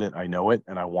understand it. I know it.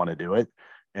 And I want to do it.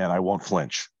 And I won't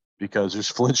flinch because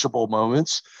there's flinchable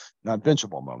moments, not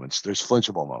benchable moments. There's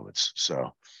flinchable moments.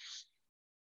 So.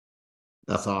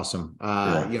 That's awesome.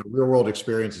 Real world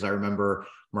experiences. I remember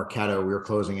Marketo, we were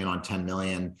closing in on 10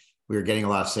 million. We were getting a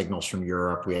lot of signals from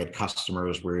Europe. We had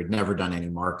customers. We had never done any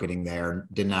marketing there,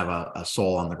 didn't have a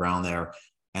soul on the ground there.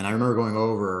 And I remember going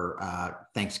over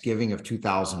Thanksgiving of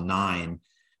 2009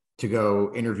 to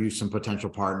go interview some potential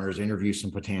partners, interview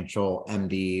some potential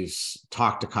MDs,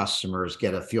 talk to customers,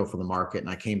 get a feel for the market. And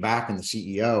I came back and the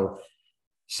CEO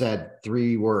said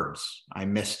 3 words, I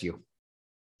missed you.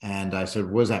 And I said,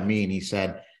 what does that mean? He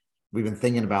said, we've been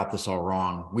thinking about this all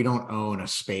wrong. We don't own a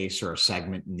space or a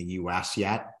segment in the US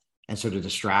yet. And so to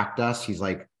distract us, he's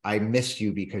like, I missed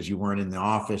you because you weren't in the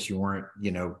office. You weren't,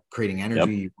 creating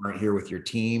energy. Yep. You weren't here with your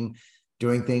team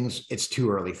doing things. It's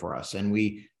too early for us. And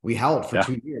we held for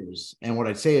 2 years. And what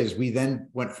I'd say is we then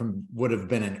went from would have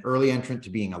been an early entrant to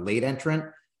being a late entrant.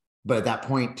 But at that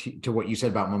point, to what you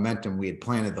said about momentum, we had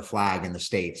planted the flag in the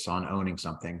States on owning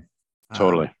something.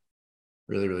 Totally.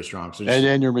 Really, really strong. So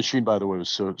and your machine, by the way, was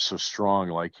so strong,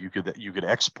 like you could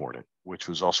export it, which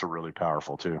was also really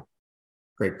powerful too.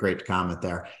 Great comment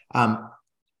there.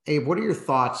 Abe, what are your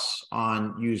thoughts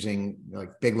on using like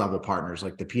big level partners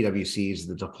like the PwCs,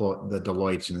 the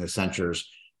Deloittes, and the Accentures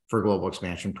for global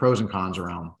expansion? Pros and cons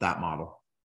around that model.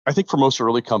 I think for most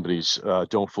early companies,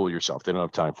 don't fool yourself. They don't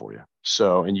have time for you.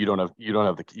 So, and you don't have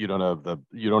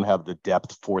the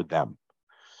depth for them.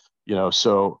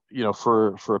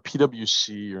 For a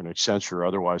PwC or an Accenture or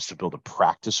otherwise to build a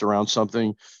practice around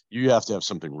something, you have to have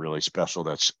something really special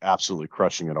that's absolutely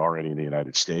crushing it already in the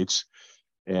United States.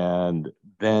 And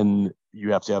then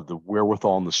you have to have the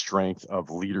wherewithal and the strength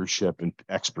of leadership and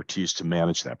expertise to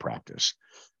manage that practice.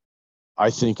 I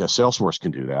think a Salesforce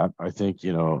can do that. I think, a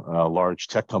large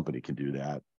tech company can do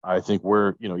that. I think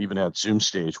we're, even at Zoom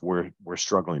stage, we're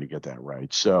struggling to get that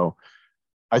right. So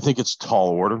I think it's tall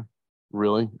order,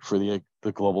 really, for the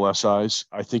global SIs.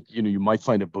 I think, you might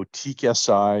find a boutique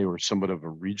SI or somewhat of a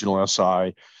regional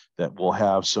SI that will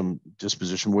have some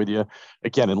disposition with you.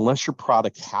 Again, unless your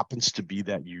product happens to be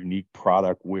that unique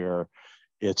product where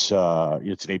it's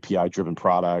an API driven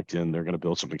product and they're going to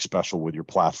build something special with your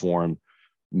platform,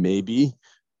 maybe.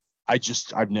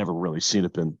 I've never really seen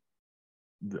it in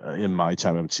my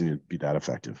time. I haven't seen it be that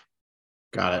effective.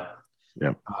 Got it.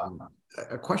 Yeah.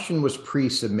 A question was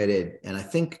pre-submitted, and I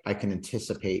think I can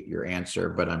anticipate your answer,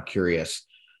 but I'm curious.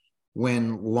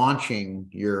 When launching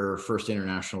your first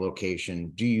international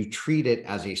location, do you treat it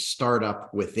as a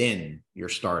startup within your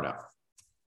startup?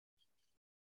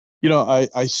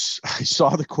 I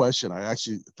saw the question. I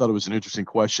actually thought it was an interesting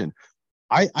question.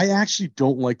 I actually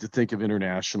don't like to think of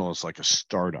international as like a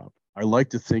startup. I like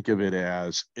to think of it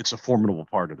as it's a formidable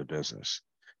part of the business.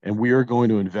 And we are going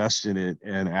to invest in it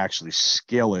and actually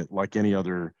scale it like any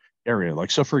other area.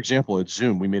 Like, so for example, at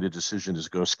Zoom, we made a decision to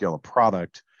go scale a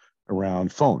product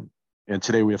around phone. And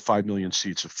today we have 5 million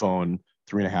seats of phone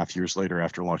 3.5 years later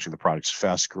after launching the product. It's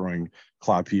fast growing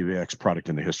cloud PBX product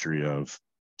in the history of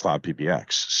cloud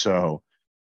PBX. So,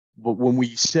 but when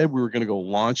we said we were going to go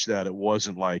launch that, it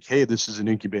wasn't like, hey, this is an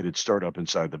incubated startup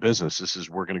inside the business. This is,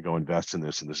 we're going to go invest in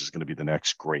this, and this is going to be the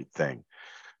next great thing.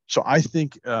 So I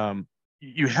think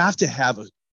you have to have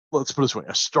let's put it this way,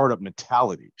 a startup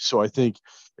mentality. So I think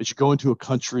as you go into a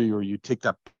country or you take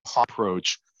that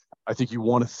approach, I think you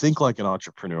want to think like an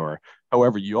entrepreneur.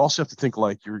 However, you also have to think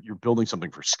like you're building something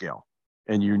for scale,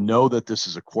 and you know that this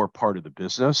is a core part of the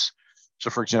business. So,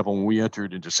 for example, when we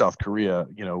entered into South Korea,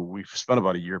 we spent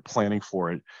about a year planning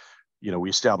for it. We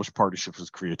established partnerships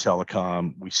with Korea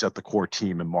Telecom. We set the core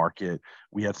team and market.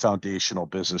 We had foundational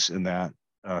business in that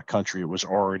country. It was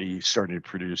already starting to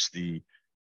produce the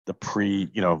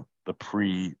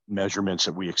pre measurements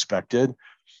that we expected.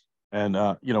 And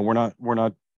we're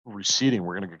not receding.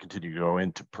 We're going to continue to go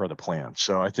into per the plan.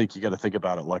 So I think you got to think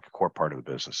about it like a core part of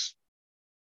the business.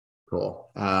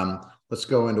 Cool. Let's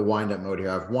go into wind up mode here.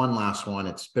 I have one last one.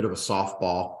 It's a bit of a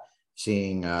softball,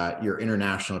 seeing your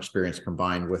international experience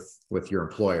combined with your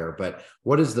employer. But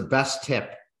what is the best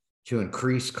tip to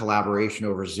increase collaboration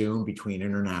over Zoom between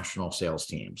international sales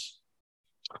teams?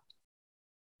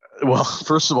 Well,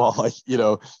 first of all,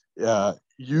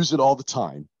 use it all the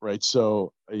time, right?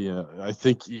 So, I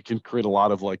think you can create a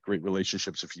lot of great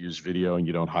relationships if you use video and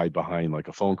you don't hide behind like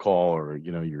a phone call, or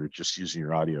you're just using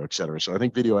your audio, et cetera. So I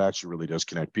think video actually really does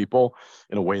connect people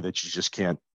in a way that you just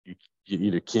can't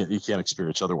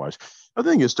experience otherwise. The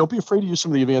thing is, don't be afraid to use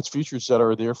some of the advanced features that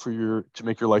are there to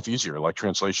make your life easier, like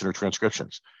translation or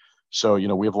transcriptions. So,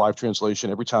 we have live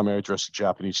translation. Every time I address the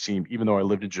Japanese team, even though I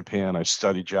lived in Japan, I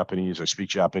studied Japanese, I speak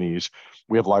Japanese,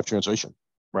 we have live translation,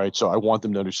 right? So I want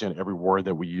them to understand every word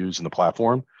that we use in the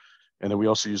platform. And then we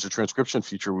also use the transcription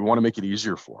feature. We want to make it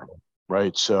easier for them,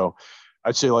 right? So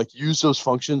I'd say use those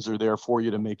functions. They're there for you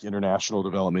to make international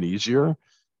development easier.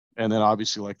 And then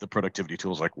obviously the productivity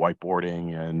tools like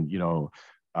whiteboarding and,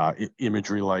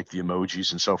 imagery like the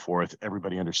emojis and so forth.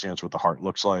 Everybody understands what the heart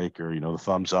looks like, or, the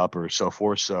thumbs up or so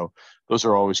forth. So those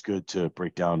are always good to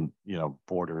break down,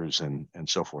 borders and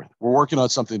so forth. We're working on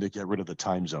something to get rid of the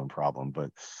time zone problem, but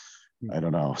I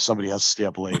don't know. Somebody has to stay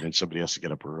up late and somebody has to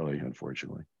get up early,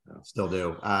 unfortunately. Yeah. Still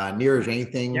do. Neeraj,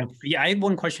 anything? Yeah. I have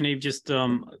one question, Abe, just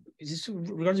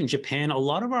regarding Japan. A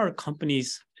lot of our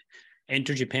companies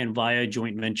enter Japan via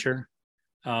joint venture.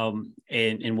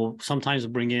 And we'll sometimes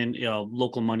bring in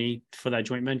local money for that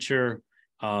joint venture.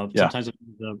 Sometimes a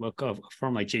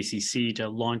firm like JCC to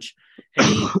launch.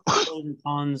 Any pros and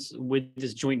cons with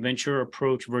this joint venture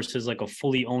approach versus a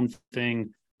fully owned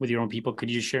thing with your own people?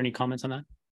 Could you just share any comments on that?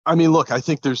 I mean, look, I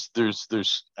think there's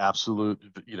absolute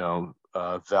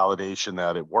validation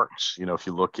that it works. If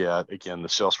you look at, again, the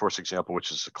Salesforce example,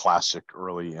 which is a classic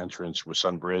early entrance with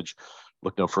Sunbridge,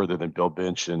 look no further than Bill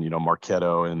Binch and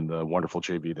Marketo and the wonderful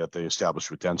JV that they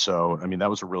established with Denso. I mean, that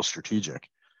was a real strategic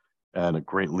and a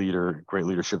great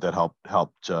leadership that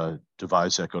helped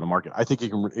devise that go to market. I think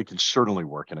it can certainly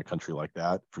work in a country like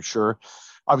that for sure.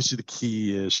 Obviously, the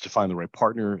key is to find the right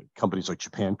partner. Companies like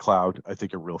Japan Cloud, I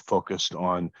think, are real focused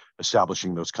on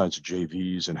establishing those kinds of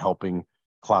JVs and helping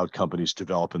cloud companies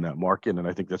develop in that market. And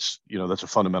I think that's a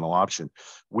fundamental option.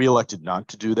 We elected not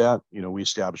to do that. We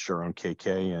established our own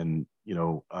KK, and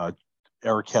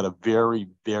Eric had a very,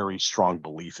 very strong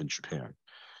belief in Japan.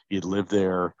 He had lived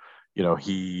there.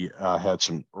 He had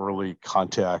some early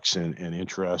contacts and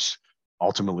interests.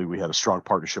 Ultimately, we had a strong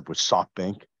partnership with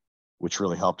SoftBank, which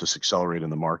really helped us accelerate in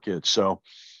the market. So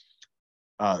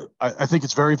I think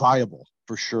it's very viable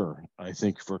for sure. I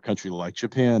think for a country like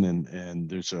Japan, and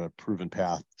there's a proven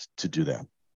path to do that.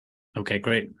 Okay,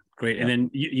 great. Yeah. And then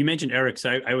you mentioned Eric.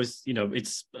 So I was,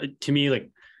 it's to me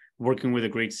working with a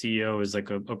great CEO is a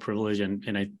privilege,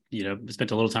 and I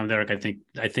spent a little time with Eric.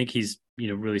 I think he's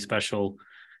really special.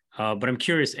 But I'm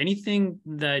curious, anything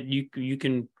that you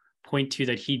can point to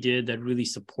that he did that really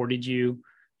supported you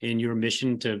in your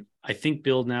mission to I think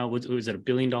Bill now was it $1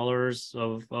 billion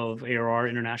of ARR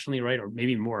internationally, right? Or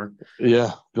maybe more.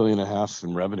 Yeah, $1.5 billion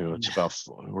in revenue. It's about,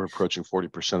 we're approaching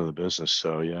 40% of the business.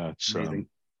 So yeah,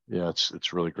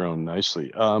 it's really grown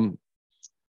nicely.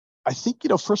 I think,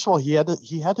 first of all, he had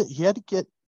to get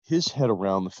his head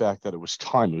around the fact that it was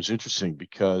time. It was interesting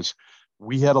because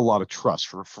we had a lot of trust.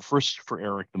 For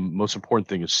Eric, the most important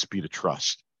thing is speed of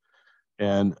trust.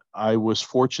 And I was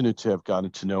fortunate to have gotten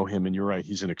to know him. And you're right,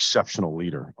 he's an exceptional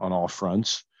leader on all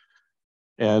fronts.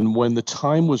 And when the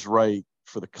time was right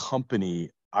for the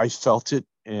company, I felt it,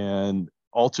 and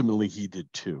ultimately he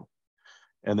did too.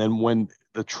 And then when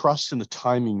the trust and the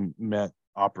timing met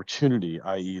opportunity,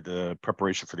 i.e. the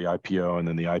preparation for the IPO and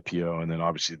then the IPO, and then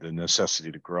obviously the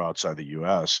necessity to grow outside the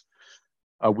US,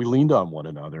 we leaned on one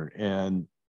another. And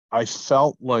I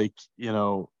felt like,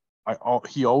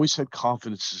 he always had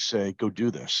confidence to say, go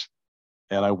do this.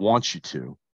 And I want you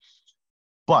to.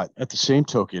 But at the same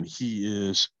token, he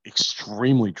is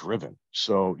extremely driven.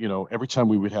 So, every time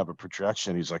we would have a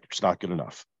projection, he's like, it's not good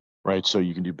enough, right? So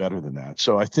you can do better than that.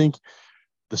 So I think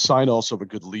the sign also of a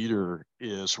good leader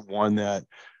is one that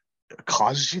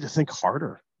causes you to think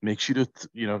harder, makes you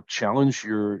to, challenge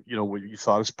your, what you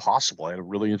thought is possible. I had a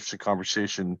really interesting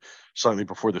conversation slightly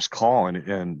before this call,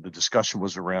 and the discussion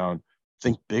was around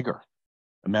think bigger.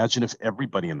 Imagine if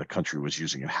everybody in the country was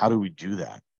using it. How do we do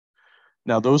that?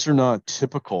 Now, those are not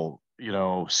typical,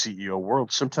 CEO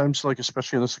world. Sometimes, like,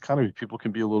 especially in this economy, people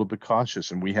can be a little bit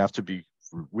cautious, and we have to be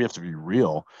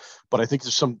real. But I think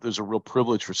there's a real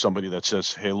privilege for somebody that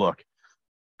says, hey, look,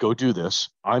 go do this.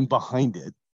 I'm behind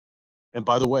it. And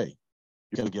by the way,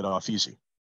 you're going to get off easy.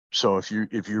 So if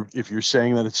you're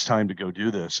saying that it's time to go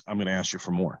do this, I'm going to ask you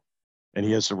for more. And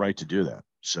he has the right to do that.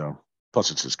 So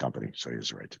plus it's his company, so he has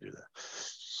the right to do that.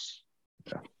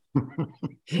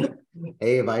 Yeah.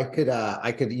 Abe, I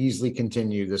could easily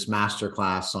continue this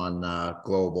masterclass on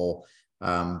global,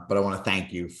 but I want to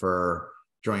thank you for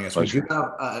joining us. Pleasure. We do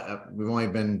have, we've only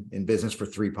been in business for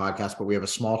 3 podcasts, but we have a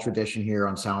small tradition here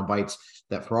on Soundbites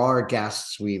that for all our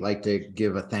guests, we like to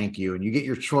give a thank you, and you get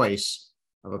your choice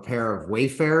of a pair of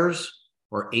Wayfarers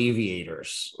or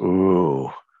Aviators. Ooh,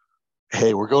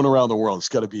 hey, we're going around the world. It's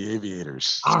got to be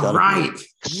Aviators. All right,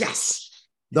 yes.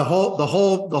 The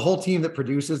whole team that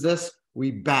produces this,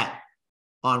 we bet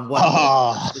on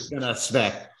what is going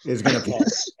to pick,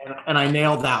 and I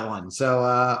nailed that one. So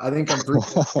I think I'm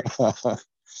 3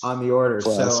 on the order.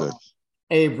 Classic. So,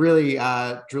 Abe, really,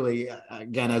 truly,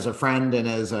 again, as a friend and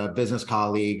as a business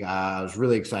colleague, I was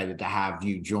really excited to have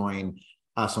you join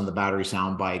us on the Battery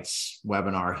Soundbites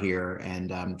webinar here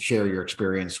and share your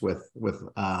experience with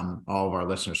all of our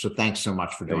listeners. So thanks so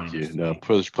much for joining us. Thank you. No,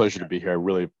 pleasure to be here. I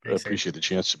really appreciate the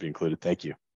chance to be included. Thank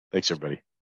you. Thanks, everybody.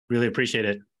 Really appreciate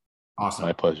it. Awesome.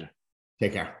 My pleasure.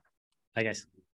 Take care. Bye, guys.